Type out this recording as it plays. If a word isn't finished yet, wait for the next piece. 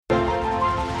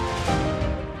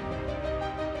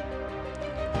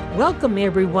Welcome,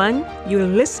 everyone. You're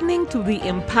listening to the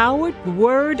Empowered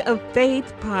Word of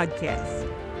Faith podcast.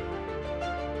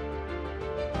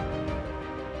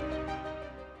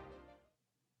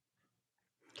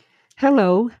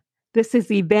 Hello, this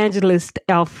is Evangelist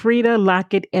Elfrida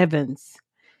Lockett Evans.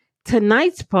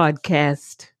 Tonight's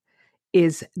podcast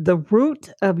is The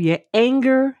Root of Your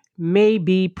Anger May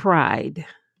Be Pride.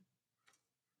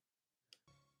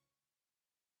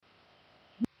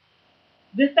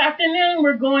 This afternoon,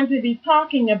 we're going to be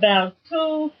talking about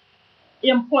two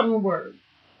important words.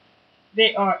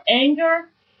 They are anger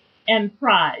and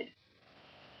pride.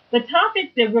 The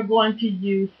topic that we're going to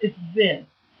use is this.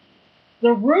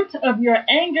 The root of your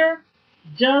anger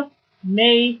just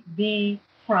may be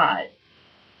pride.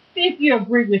 See if you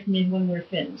agree with me when we're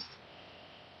finished.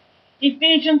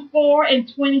 Ephesians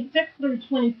 4:26 through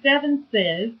 27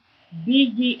 says, "Be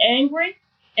ye angry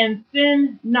and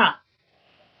sin not.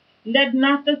 Let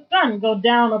not the sun go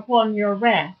down upon your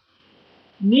wrath,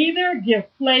 neither give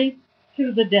place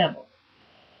to the devil."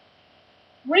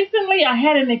 Recently, I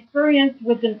had an experience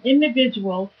with an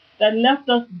individual that left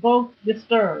us both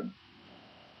disturbed.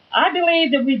 I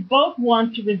believe that we both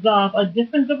want to resolve a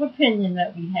difference of opinion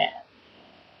that we had.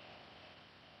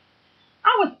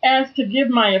 I was asked to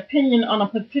give my opinion on a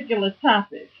particular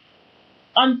topic.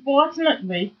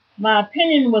 Unfortunately, my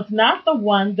opinion was not the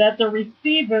one that the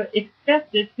receiver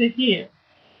expected to hear.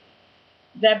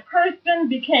 That person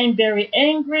became very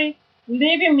angry,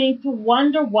 leaving me to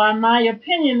wonder why my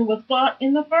opinion was sought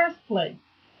in the first place.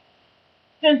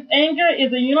 Since anger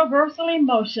is a universal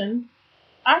emotion,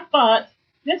 I thought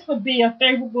this would be a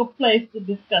favorable place to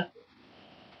discuss it.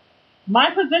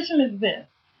 My position is this.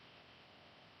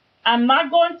 I'm not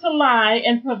going to lie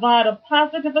and provide a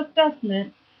positive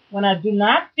assessment when I do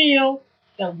not feel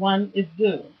that one is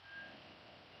due.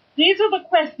 These are the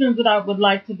questions that I would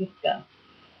like to discuss.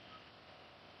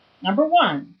 Number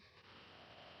one,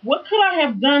 what could I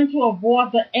have done to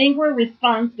avoid the angry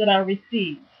response that I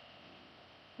received?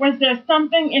 Was there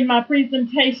something in my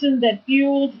presentation that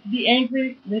fueled the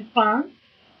angry response?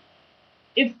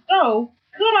 If so,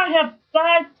 could I have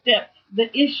sidestepped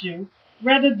the issue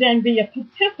rather than be a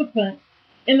participant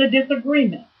in the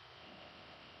disagreement?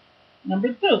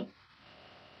 Number two,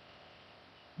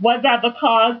 was I the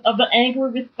cause of the angry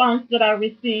response that I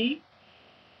received?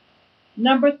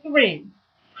 Number three,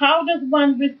 how does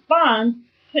one respond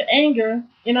to anger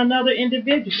in another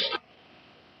individual?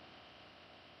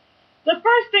 The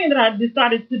first thing that I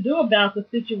decided to do about the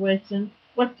situation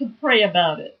was to pray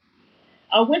about it.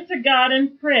 I went to God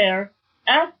in prayer,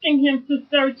 asking Him to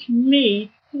search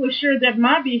me to assure that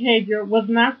my behavior was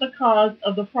not the cause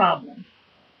of the problem.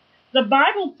 The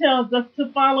Bible tells us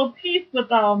to follow peace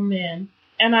with all men,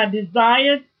 and I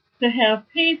desired to have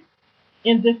peace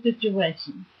in this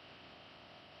situation.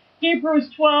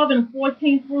 Hebrews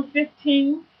 12:14 through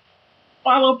 15,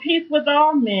 follow peace with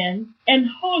all men and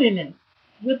holiness,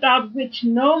 without which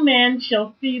no man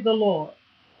shall see the Lord.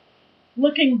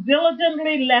 Looking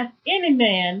diligently lest any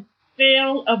man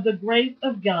fail of the grace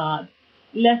of God,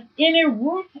 lest any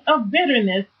root of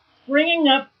bitterness springing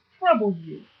up trouble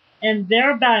you, and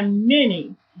thereby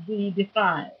many be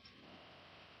defiled.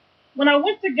 When I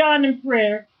went to God in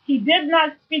prayer, He did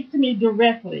not speak to me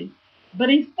directly, but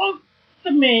He spoke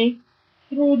to me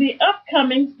through the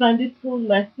upcoming Sunday school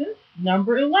lesson,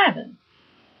 number 11.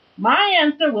 My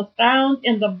answer was found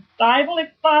in the Bible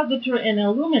Expositor and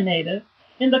Illuminator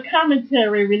in the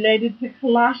commentary related to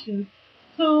Colossians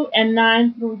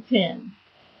 2:9 through 10.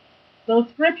 Those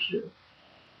scriptures.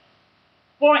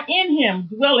 For in Him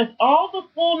dwelleth all the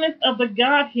fullness of the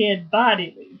Godhead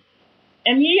bodily,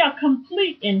 and ye are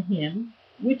complete in Him,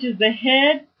 which is the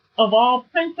head of all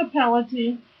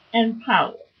principality and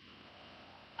power.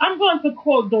 I'm going to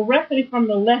quote directly from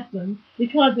the lesson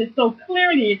because it so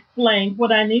clearly explained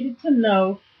what I needed to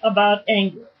know about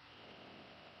anger.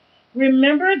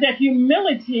 Remember that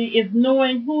humility is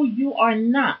knowing who you are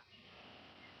not.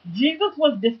 Jesus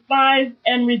was despised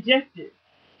and rejected,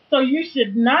 so you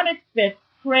should not expect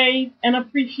praise and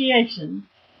appreciation,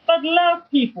 but love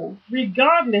people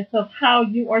regardless of how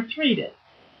you are treated.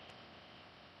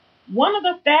 One of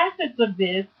the facets of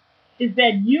this is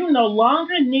that you no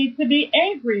longer need to be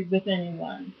angry with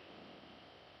anyone.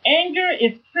 Anger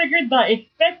is triggered by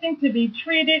expecting to be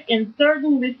treated in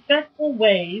certain respectful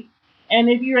ways, and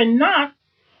if you're not,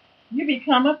 you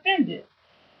become offended.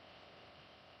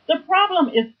 The problem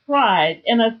is pride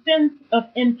and a sense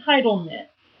of entitlement.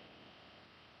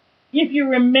 If you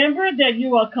remember that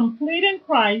you are complete in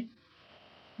Christ,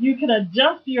 you can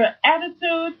adjust your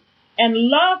attitude and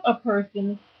love a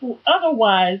person who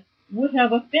otherwise would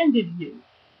have offended you.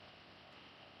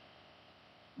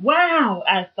 Wow,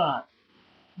 I thought.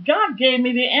 God gave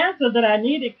me the answer that I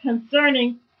needed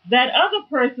concerning that other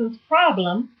person's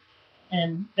problem,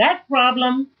 and that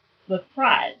problem was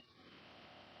pride.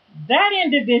 That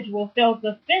individual felt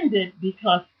offended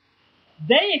because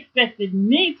they expected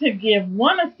me to give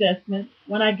one assessment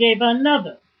when I gave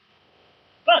another.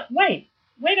 But wait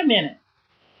a minute.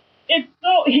 It's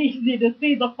so easy to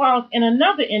see the fault in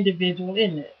another individual,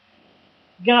 isn't it?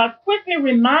 God quickly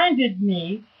reminded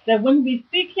me that when we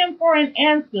seek Him for an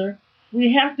answer,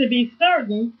 we have to be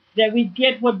certain that we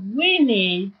get what we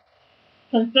need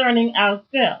concerning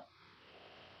ourselves.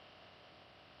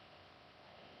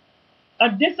 A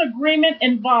disagreement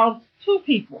involves two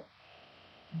people.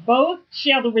 Both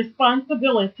share the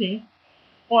responsibility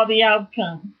for the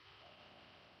outcome.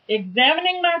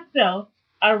 Examining myself,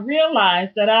 I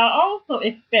realized that I also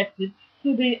expected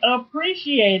to be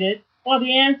appreciated for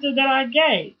the answer that I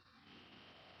gave.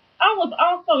 I was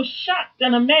also shocked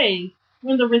and amazed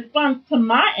when the response to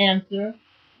my answer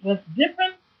was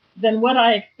different than what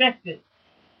I expected.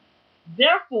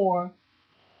 Therefore,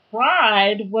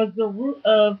 pride was the root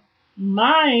of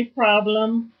my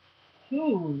problem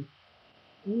too.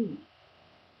 Ooh.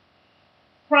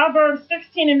 Proverbs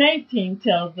 16:18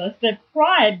 tells us that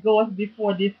pride goeth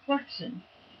before destruction,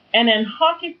 and an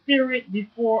haughty spirit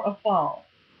before a fall.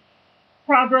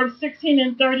 Proverbs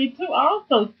 16:32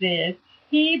 also says,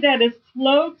 he that is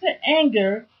slow to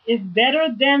anger is better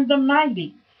than the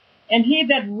mighty, and he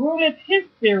that ruleth his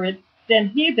spirit than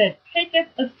he that taketh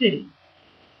a city.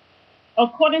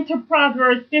 According to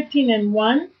Proverbs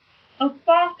 15:1, a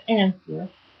soft answer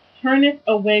turneth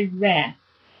away wrath,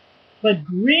 but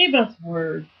grievous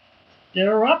words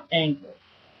stir up anger.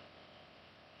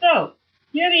 So,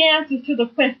 here are the answers to the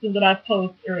question that I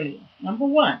posed earlier. Number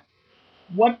one,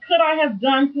 what could I have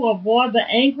done to avoid the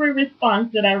angry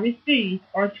response that I received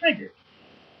or triggered?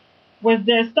 Was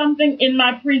there something in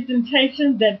my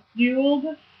presentation that fueled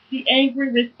the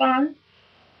angry response?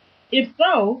 If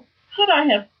so, could I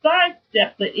have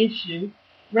sidestepped the issue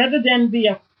rather than be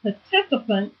a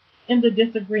participant in the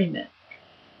disagreement?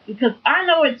 Because I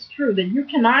know it's true that you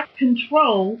cannot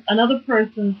control another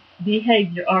person's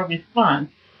behavior or response,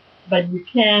 but you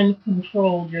can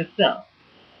control yourself.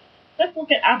 Let's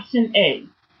look at option A.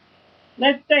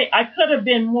 Let's say I could have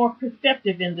been more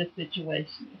perceptive in this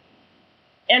situation.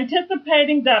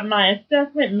 Anticipating that my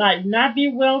assessment might not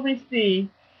be well received,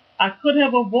 I could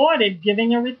have avoided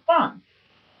giving a response.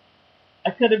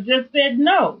 I could have just said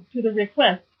no to the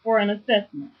request for an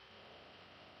assessment.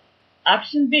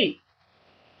 Option B.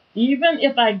 Even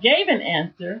if I gave an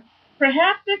answer,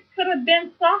 perhaps it could have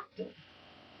been softer.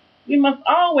 We must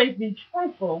always be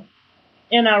truthful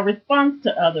in our response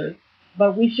to others,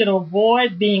 but we should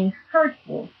avoid being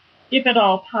hurtful if at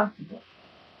all possible.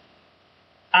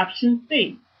 Option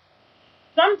C.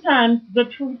 Sometimes the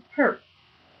truth hurts.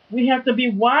 We have to be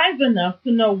wise enough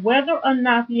to know whether or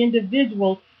not the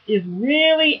individual is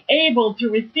really able to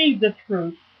receive the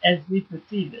truth as we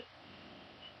perceive it.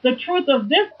 The truth of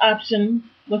this option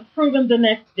was proven the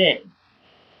next day.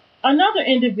 Another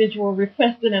individual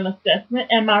requested an assessment,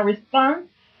 and my response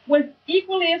was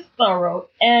equally as thorough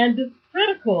and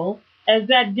critical as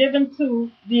that given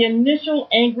to the initial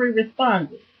angry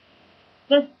respondent.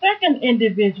 The second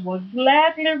individual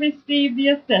gladly received the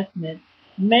assessment,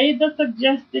 made the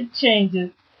suggested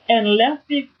changes, and left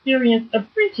the experience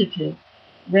appreciative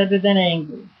rather than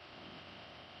angry.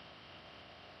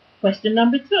 Question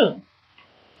number 2.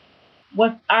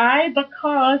 Was I the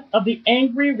cause of the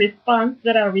angry response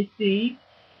that I received?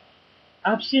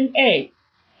 Option A,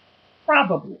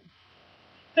 probably.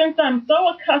 Since I'm so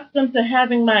accustomed to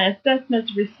having my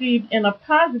assessments received in a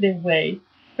positive way,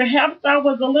 perhaps I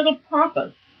was a little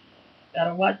pompous.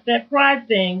 Gotta watch that pride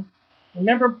thing.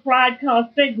 Remember, pride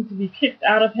caused Satan to be kicked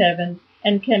out of heaven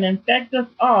and can infect us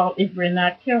all if we're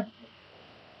not careful.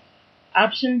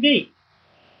 Option B,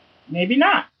 maybe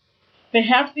not.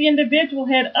 Perhaps the individual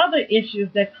had other issues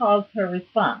that caused her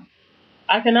response.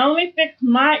 I can only fix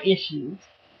my issues.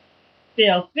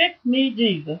 Still, fix me,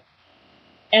 Jesus,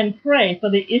 and pray for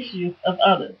the issues of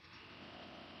others.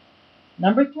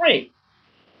 Number 3,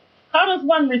 how does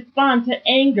one respond to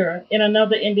anger in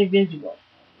another individual?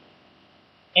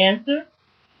 Answer,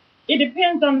 it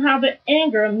depends on how the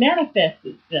anger manifests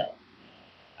itself.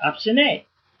 Option A,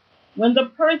 when the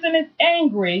person is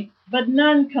angry but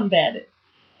non-combative.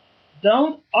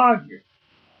 Don't argue.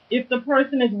 If the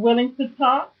person is willing to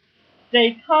talk,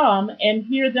 stay calm and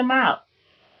hear them out.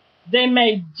 They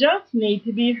may just need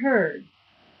to be heard.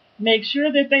 Make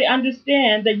sure that they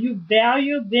understand that you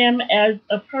value them as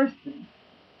a person.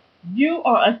 You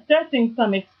are assessing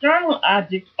some external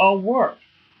object or work,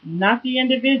 not the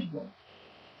individual.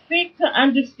 seek to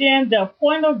understand their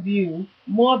point of view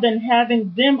more than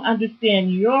having them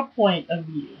understand your point of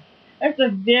view. That's a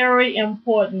very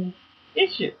important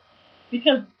issue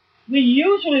because we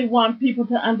usually want people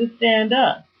to understand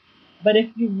us. But if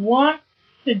you want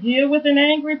to deal with an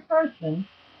angry person,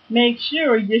 make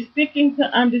sure you're seeking to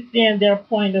understand their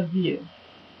point of view.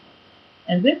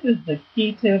 And this is the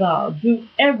key to it all. Do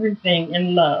everything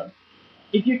in love.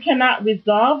 If you cannot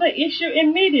resolve the issue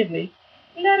immediately,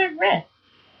 let it rest.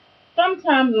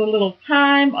 Sometimes a little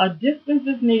time or distance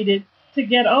is needed to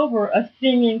get over a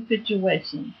stinging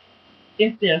situation.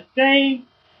 If they're saved,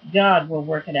 God will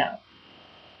work it out.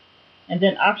 And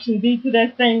then option B to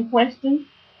that same question,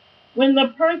 when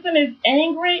the person is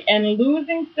angry and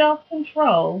losing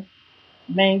self-control,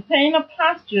 maintain a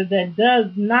posture that does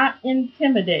not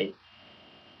intimidate.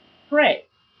 Pray.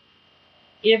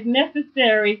 If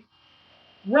necessary,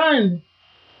 run.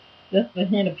 Just a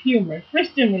hint of humor.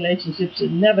 Christian relationships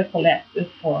should never collapse this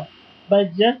far. But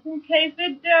just in case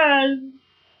it does,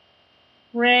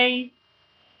 pray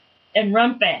and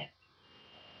run fast.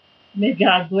 May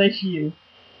God bless you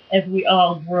as we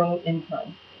all grow in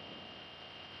Christ.